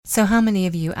So how many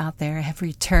of you out there have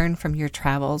returned from your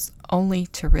travels only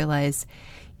to realize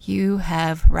you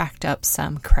have racked up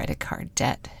some credit card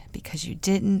debt because you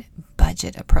didn't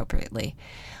budget appropriately?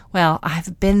 Well,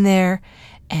 I've been there,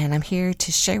 and I'm here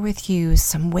to share with you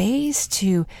some ways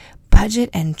to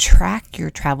budget and track your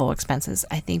travel expenses.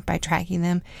 I think by tracking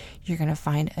them, you're going to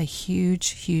find a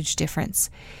huge difference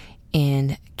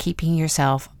in keeping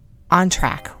yourself on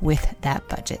track with that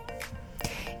budget.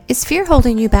 Is fear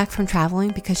holding you back from traveling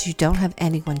because you don't have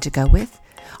anyone to go with?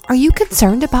 Are you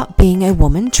concerned about being a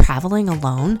woman traveling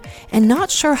alone and not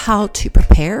sure how to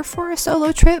prepare for a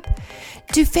solo trip?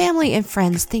 Do family and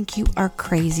friends think you are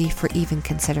crazy for even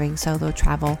considering solo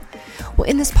travel? Well,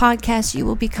 in this podcast, you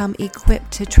will become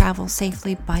equipped to travel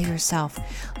safely by yourself.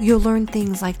 You'll learn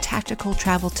things like tactical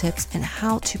travel tips and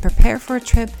how to prepare for a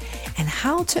trip and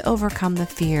how to overcome the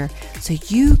fear so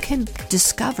you can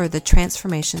discover the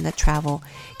transformation that travel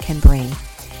can bring.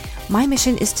 My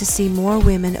mission is to see more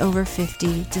women over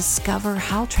 50 discover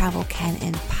how travel can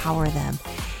empower them.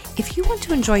 If you want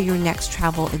to enjoy your next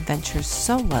travel adventures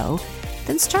solo,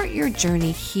 then start your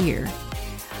journey here.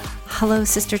 Hello,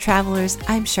 sister travelers.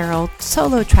 I'm Cheryl,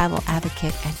 solo travel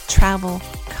advocate and travel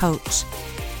coach.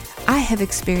 I have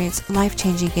experienced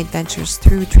life-changing adventures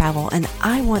through travel, and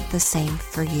I want the same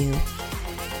for you.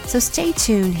 So stay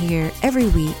tuned here every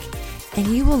week, and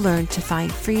you will learn to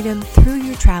find freedom through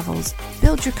your travels,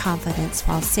 build your confidence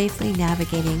while safely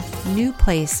navigating new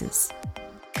places.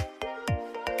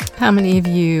 How many of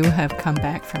you have come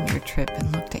back from your trip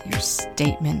and looked at your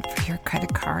statement for your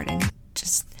credit card and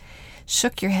just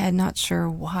shook your head, not sure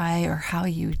why or how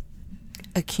you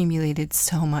accumulated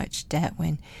so much debt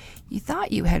when you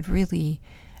thought you had really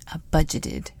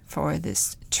budgeted for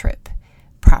this trip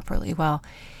properly? Well,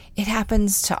 it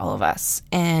happens to all of us,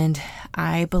 and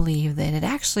I believe that it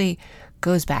actually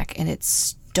goes back and it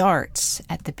starts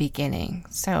at the beginning.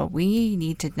 So we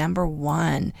need to, number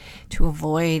one, to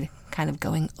avoid kind of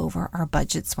going over our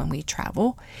budgets when we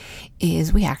travel,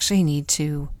 is we actually need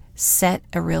to set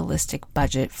a realistic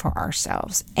budget for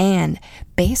ourselves and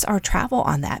base our travel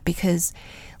on that. Because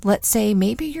let's say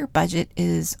maybe your budget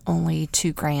is only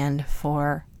 $2,000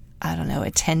 for, I don't know,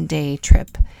 a 10-day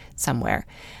trip somewhere.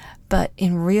 But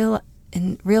in real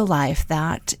life,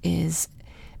 that is,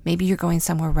 maybe you're going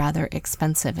somewhere rather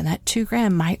expensive, and that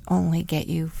 $2,000 might only get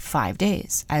you 5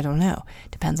 days. I don't know.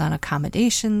 Depends on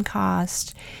accommodation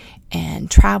cost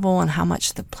and travel and how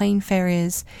much the plane fare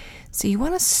is. So you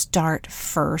want to start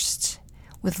first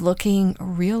with looking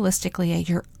realistically at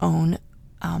your own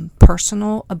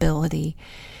personal ability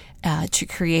to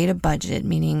create a budget,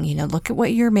 meaning, look at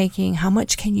what you're making. How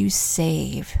much can you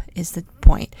save is the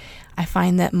point. I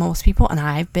find that most people, and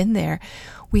I've been there,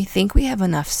 we think we have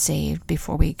enough saved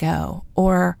before we go,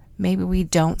 or maybe we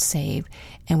don't save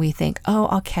and we think, oh,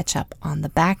 I'll catch up on the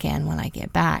back end when I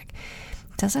get back.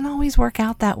 It doesn't always work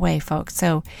out that way, folks.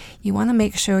 So you want to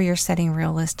make sure you're setting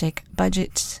realistic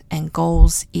budgets and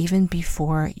goals even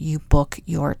before you book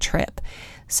your trip.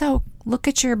 So look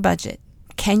at your budget.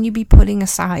 Can you be putting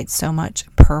aside so much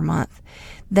per month?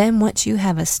 Then once you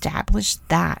have established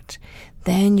that,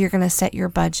 then you're going to set your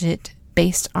budget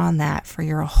based on that for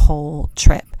your whole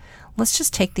trip. Let's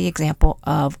just take the example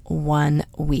of 1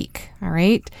 week, all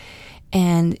right?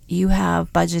 And you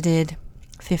have budgeted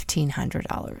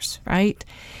 $1,500, right?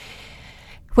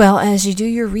 Well, as you do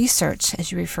your research,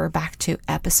 as you refer back to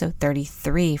episode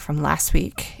 33 from last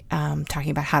week, talking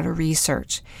about how to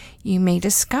research, you may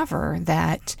discover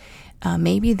that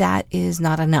maybe that is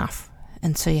not enough,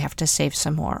 and so you have to save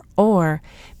some more. Or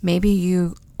maybe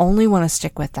you only want to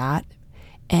stick with that,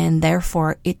 and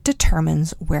therefore it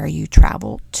determines where you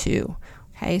travel to.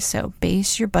 Okay, so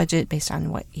base your budget based on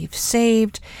what you've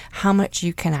saved, how much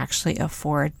you can actually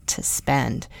afford to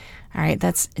spend. All right,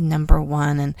 that's number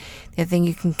one. And the other thing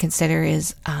you can consider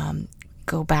is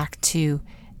go back to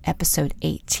episode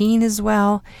 18 as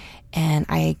well, and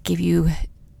I give you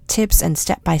tips and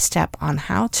step-by-step on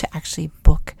how to actually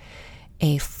book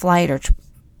a flight or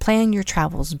plan your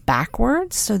travels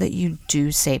backwards so that you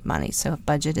do save money. So if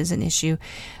budget is an issue,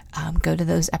 go to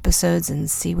those episodes and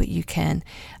see what you can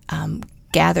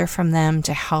gather from them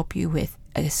to help you with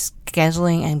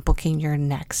scheduling and booking your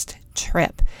next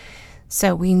trip.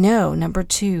 So we know, number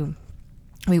two,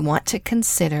 we want to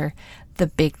consider the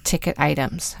big ticket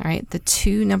items. All right, the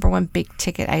two number one big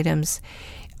ticket items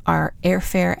are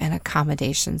airfare and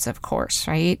accommodations, of course,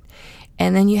 right?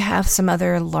 And then you have some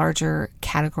other larger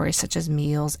categories such as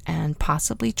meals and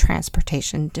possibly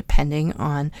transportation, depending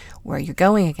on where you're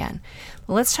going again.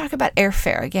 Well, let's talk about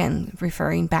airfare. Again,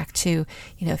 referring back to,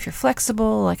 if you're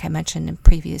flexible, like I mentioned in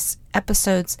previous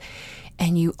episodes,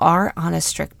 and you are on a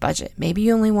strict budget, maybe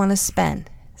you only want to spend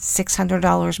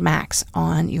 $600 max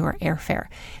on your airfare,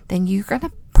 then you're going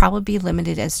to probably be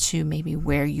limited as to maybe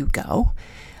where you go,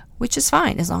 which is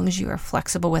fine as long as you are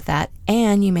flexible with that.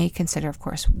 And you may consider, of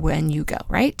course, when you go,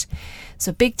 right?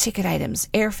 So big ticket items,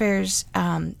 airfares.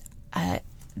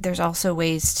 There's also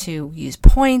ways to use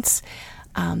points.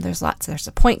 There's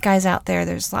the point guys out there.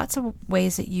 There's lots of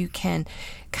ways that you can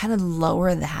kind of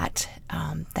lower that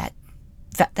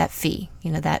fee,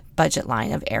 that budget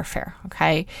line of airfare.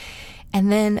 Okay. And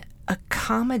then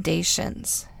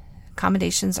accommodations.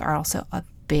 Accommodations are also a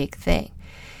big thing.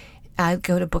 I'd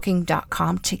go to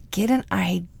booking.com to get an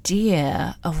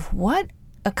idea of what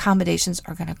accommodations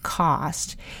are going to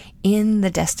cost in the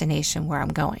destination where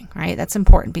I'm going, right? That's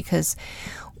important because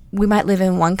we might live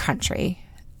in one country,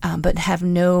 but have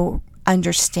no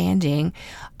understanding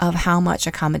of how much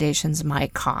accommodations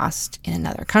might cost in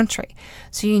another country.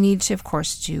 So you need to, of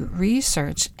course, do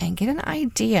research and get an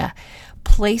idea,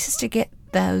 places to get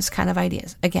those kind of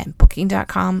ideas. Again,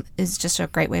 booking.com is just a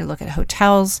great way to look at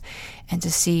hotels and to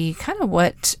see kind of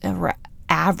what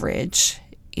average,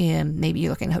 maybe you're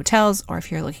looking at hotels, or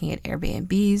if you're looking at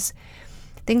Airbnbs,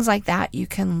 things like that. You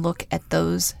can look at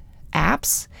those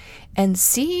apps and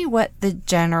see what the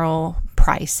general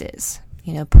price is.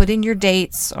 Put in your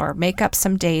dates or make up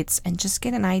some dates and just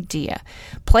get an idea.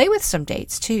 Play with some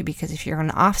dates too, because if you're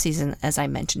in off season, as I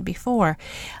mentioned before,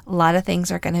 a lot of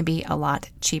things are going to be a lot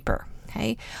cheaper.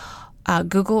 Okay.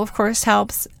 Google, of course,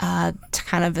 helps to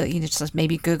kind of, just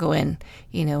maybe Google in,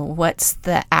 what's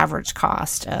the average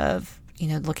cost of,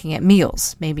 looking at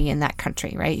meals maybe in that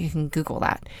country, right? You can Google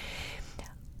that.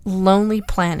 Lonely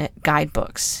Planet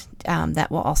guidebooks,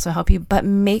 that will also help you, but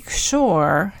make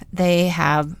sure they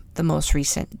have the most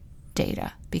recent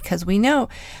data, because we know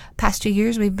past 2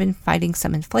 years we've been fighting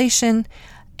some inflation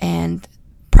and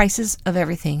prices of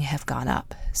everything have gone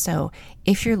up. So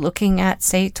if you're looking at,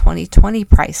 say, 2020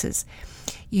 prices,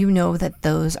 you know that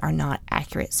those are not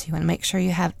accurate. So you want to make sure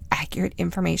you have accurate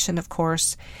information, of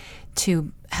course,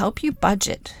 to help you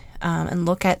budget and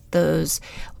look at those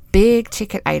big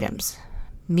ticket items,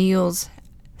 meals,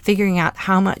 figuring out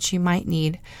how much you might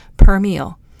need per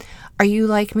meal. Are you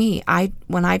like me?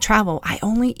 When I travel, I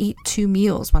only eat 2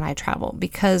 meals when I travel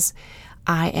because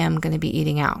I am going to be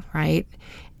eating out, right?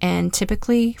 And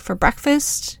typically for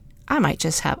breakfast, I might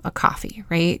just have a coffee,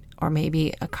 right? Or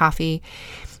maybe a coffee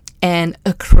and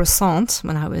a croissant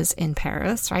when I was in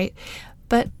Paris, right?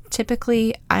 But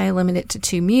typically I limit it to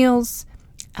 2 meals.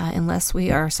 Unless we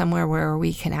are somewhere where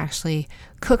we can actually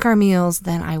cook our meals,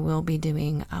 then I will be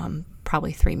doing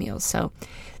probably 3 meals. So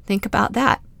think about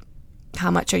that. How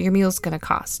much are your meals going to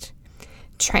cost?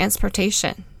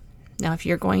 Transportation. Now, if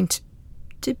you're going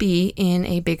to be in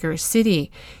a bigger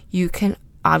city, you can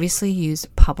obviously use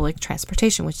public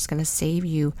transportation, which is going to save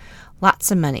you lots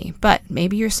of money. But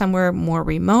maybe you're somewhere more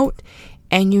remote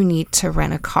and you need to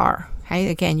rent a car. Okay?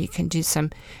 Again, you can do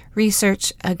some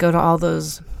research, go to all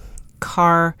those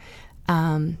car,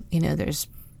 there's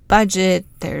Budget,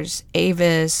 there's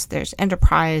Avis, there's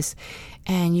Enterprise,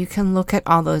 and you can look at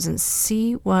all those and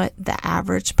see what the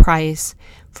average price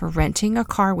for renting a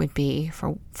car would be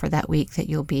for that week that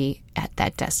you'll be at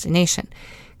that destination.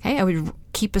 Okay, I would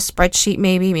keep a spreadsheet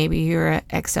maybe you're an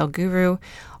Excel guru,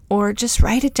 or just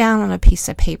write it down on a piece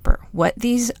of paper, what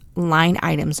these line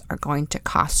items are going to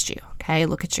cost you. Okay,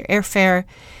 look at your airfare,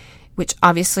 which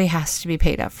obviously has to be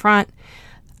paid up front.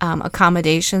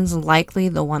 Accommodations, likely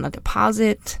they'll want a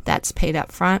deposit that's paid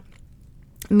up front.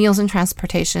 Meals and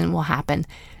transportation will happen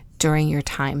during your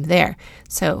time there.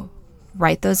 So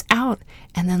write those out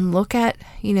and then look at,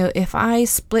 if I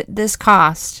split this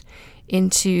cost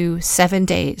into 7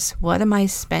 days, what am I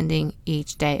spending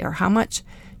each day, or how much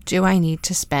do I need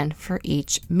to spend for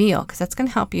each meal? Because that's going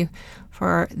to help you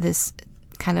for this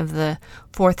kind of the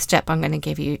 4th step I'm going to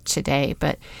give you today.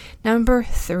 But number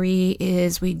 3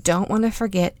 is we don't want to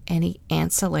forget any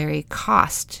ancillary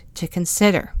cost to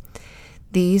consider.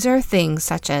 These are things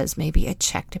such as maybe a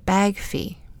checked bag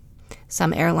fee.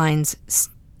 Some airlines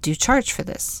do charge for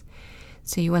this.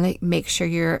 So you want to make sure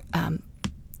you're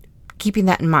keeping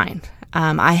that in mind.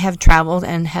 I have traveled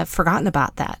and have forgotten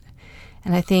about that.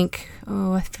 And I think,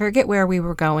 I forget where we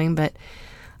were going, but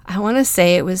I want to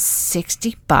say it was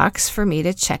 $60 for me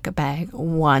to check a bag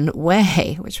one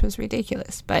way, which was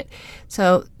ridiculous. But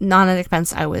so not an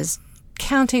expense I was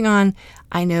counting on.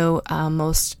 I know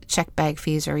most check bag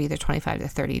fees are either $25 to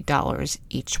 $30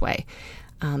 each way.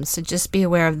 So just be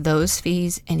aware of those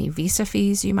fees, any visa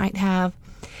fees you might have.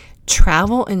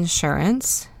 Travel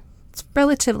insurance, it's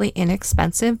relatively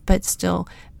inexpensive, but still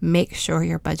make sure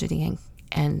you're budgeting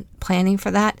and planning for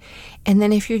that. And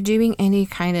then if you're doing any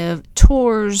kind of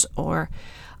tours or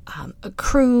a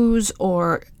cruise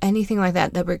or anything like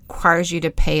that that requires you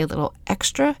to pay a little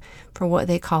extra for what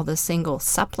they call the single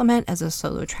supplement as a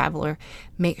solo traveler,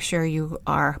 make sure you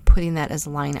are putting that as a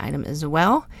line item as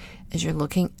well as you're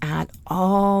looking at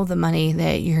all the money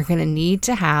that you're going to need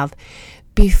to have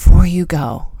before you go.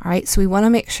 All right. So we want to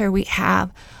make sure we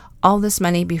have all this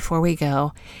money before we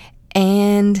go.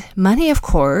 And money, of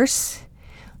course,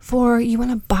 for you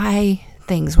want to buy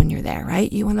things when you're there,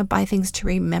 right? You want to buy things to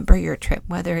remember your trip,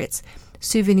 whether it's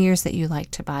souvenirs that you like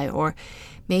to buy, or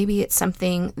maybe it's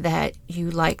something that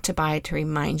you like to buy to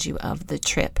remind you of the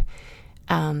trip.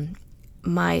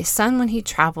 My son, when he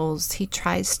travels, he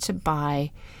tries to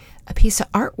buy a piece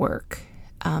of artwork,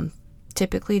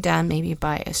 typically done maybe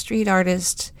by a street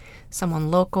artist, someone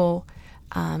local,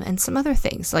 and some other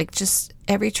things. Like just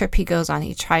every trip he goes on,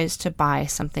 he tries to buy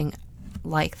something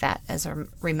like that as a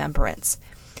remembrance.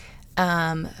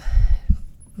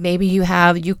 Maybe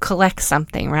you collect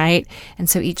something, right? And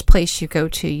so each place you go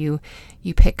to, you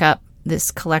pick up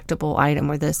this collectible item,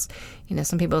 or this,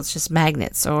 some people it's just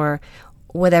magnets or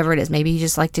whatever it is. Maybe you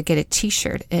just like to get a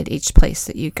t-shirt at each place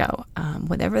that you go.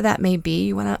 Whatever that may be,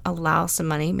 you want to allow some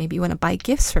money. Maybe you want to buy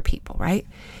gifts for people, right?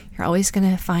 You're always going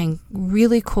to find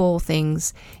really cool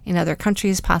things in other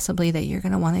countries possibly that you're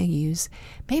going to want to use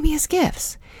maybe as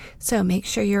gifts. So make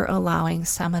sure you're allowing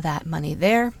some of that money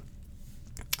there.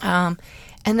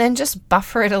 And then just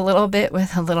buffer it a little bit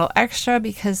with a little extra,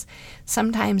 because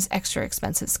sometimes extra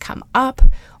expenses come up,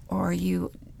 or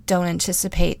you don't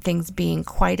anticipate things being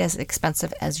quite as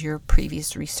expensive as your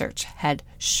previous research had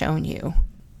shown you.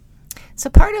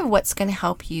 So part of what's going to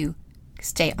help you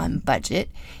stay on budget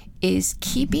is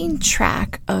keeping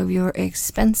track of your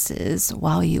expenses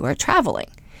while you are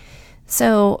traveling.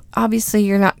 So obviously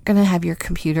you're not going to have your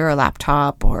computer or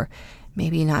laptop, or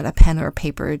maybe not a pen or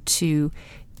paper to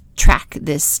track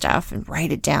this stuff and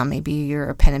write it down. Maybe you're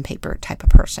a pen and paper type of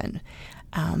person,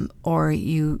 or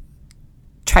you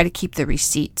try to keep the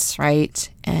receipts, right?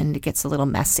 And it gets a little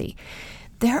messy.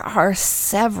 There are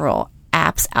several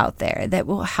apps out there that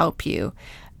will help you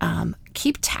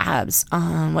keep tabs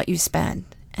on what you spend.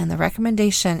 And the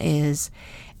recommendation is,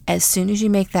 as soon as you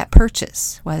make that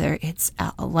purchase, whether it's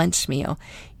a lunch meal,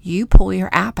 you pull your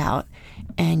app out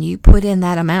and you put in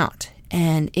that amount,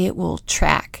 and it will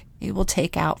track. It will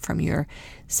take out from your,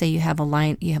 say you have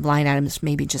line items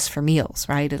maybe just for meals,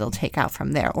 right? It'll take out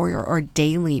from there, or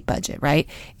daily budget, right?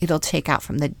 It'll take out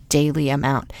from the daily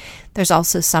amount. There's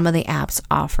also some of the apps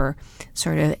offer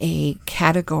sort of a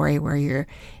category where you're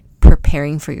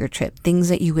preparing for your trip, things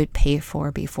that you would pay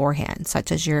for beforehand,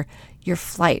 such as your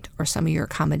flight or some of your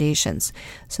accommodations.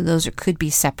 So those could be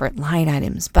separate line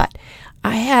items. But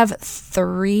I have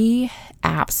 3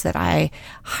 apps that I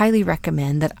highly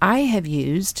recommend that I have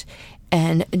used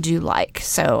and do like.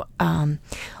 So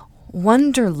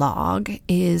Wonderlog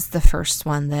is the first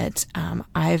one that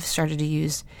I've started to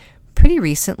use pretty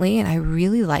recently, and I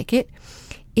really like it.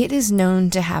 It is known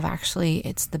to have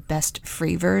it's the best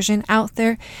free version out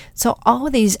there. So all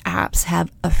of these apps have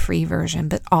a free version,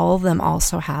 but all of them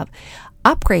also have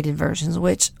upgraded versions,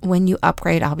 which when you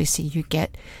upgrade, obviously you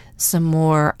get some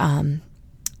more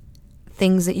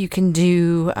things that you can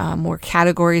do, more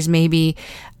categories maybe,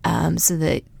 so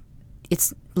that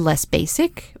it's less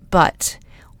basic. But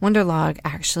Wonderlog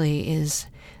actually is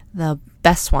the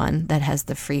best one that has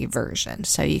the free version.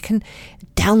 So you can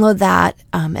download that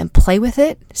and play with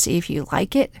it, see if you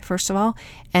like it, first of all,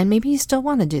 and maybe you still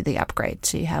want to do the upgrade.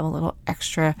 So you have a little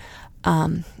extra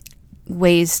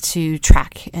ways to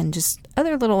track and just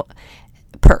other little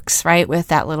perks, right, with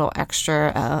that little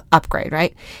extra upgrade,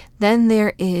 right? Then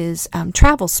there is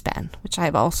Overspend, which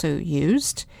I've also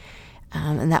used,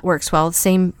 and that works well.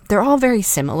 They're all very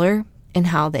similar in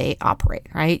how they operate,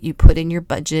 right? You put in your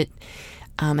budget,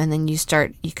 and then you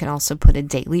can also put a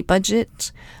daily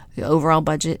budget, the overall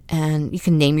budget, and you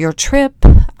can name your trip.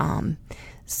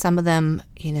 Some of them,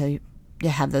 you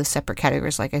have those separate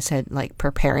categories, like I said, like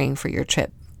preparing for your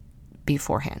trip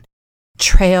beforehand.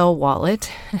 Trail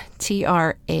Wallet,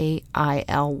 Trail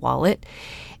Wallet,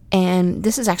 and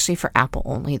this is actually for Apple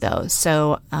only though.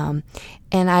 So, and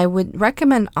I would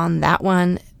recommend on that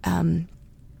one,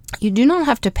 you do not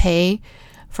have to pay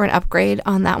for an upgrade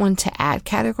on that one to add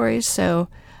categories. So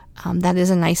that is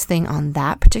a nice thing on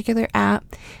that particular app.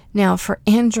 Now for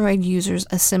Android users,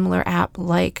 a similar app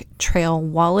like Trail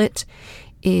Wallet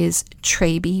is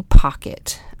Traby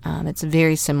Pocket. It's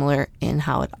very similar in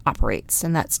how it operates,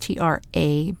 and that's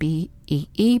Trabee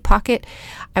Pocket.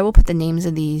 I will put the names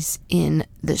of these in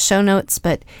the show notes,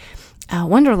 but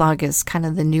Wonderlog is kind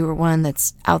of the newer one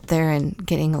that's out there and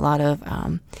getting a lot of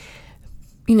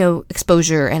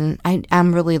exposure, and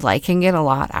I'm really liking it a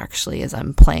lot actually as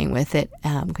I'm playing with it,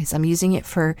 because I'm using it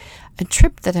for a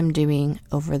trip that I'm doing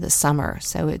over the summer.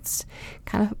 So it's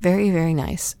kind of very, very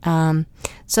nice.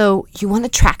 So you want to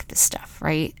track this stuff,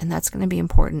 right? And that's going to be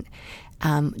important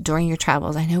during your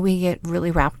travels. I know we get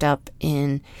really wrapped up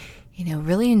in,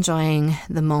 really enjoying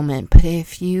the moment, but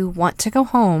if you want to go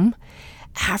home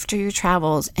after your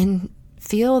travels and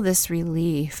feel this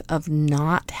relief of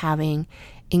not having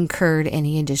incurred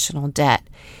any additional debt,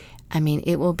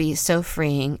 it will be so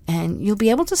freeing, and you'll be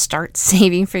able to start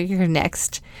saving for your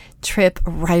next trip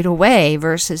right away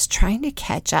versus trying to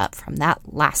catch up from that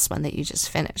last one that you just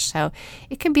finished. So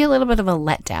it can be a little bit of a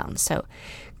letdown. So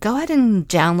go ahead and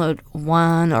download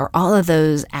one or all of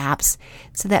those apps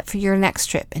so that for your next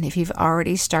trip, and if you've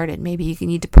already started, maybe you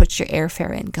need to put your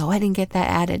airfare in, go ahead and get that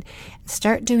added.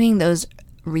 Start doing those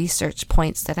research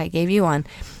points that I gave you on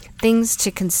things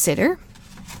to consider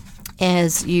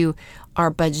as you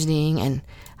are budgeting and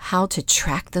how to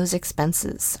track those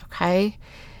expenses, okay?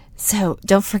 So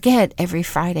don't forget, every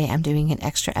Friday I'm doing an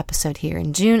extra episode here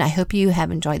in June. I hope you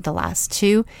have enjoyed the last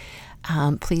two.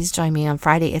 Please join me on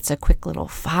Friday. It's a quick little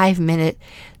 5-minute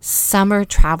summer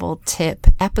travel tip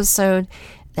episode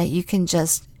that you can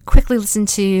just quickly listen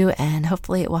to, and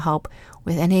hopefully it will help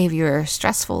with any of your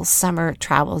stressful summer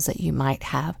travels that you might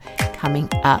have coming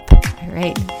up. All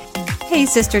right. Hey,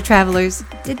 sister travelers,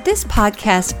 did this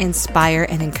podcast inspire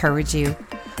and encourage you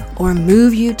or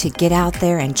move you to get out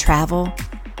there and travel?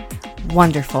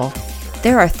 Wonderful.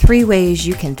 There are 3 ways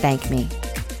you can thank me.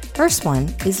 First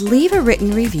one is leave a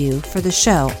written review for the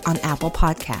show on Apple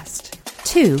Podcast.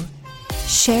 2,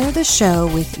 share the show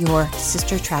with your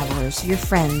sister travelers, your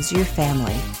friends, your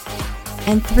family.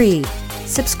 And 3,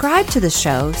 subscribe to the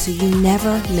show so you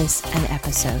never miss an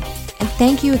episode. And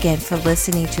thank you again for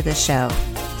listening to the show.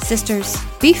 Sisters,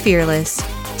 be fearless,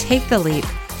 take the leap,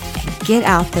 and get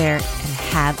out there and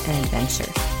have an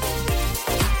adventure.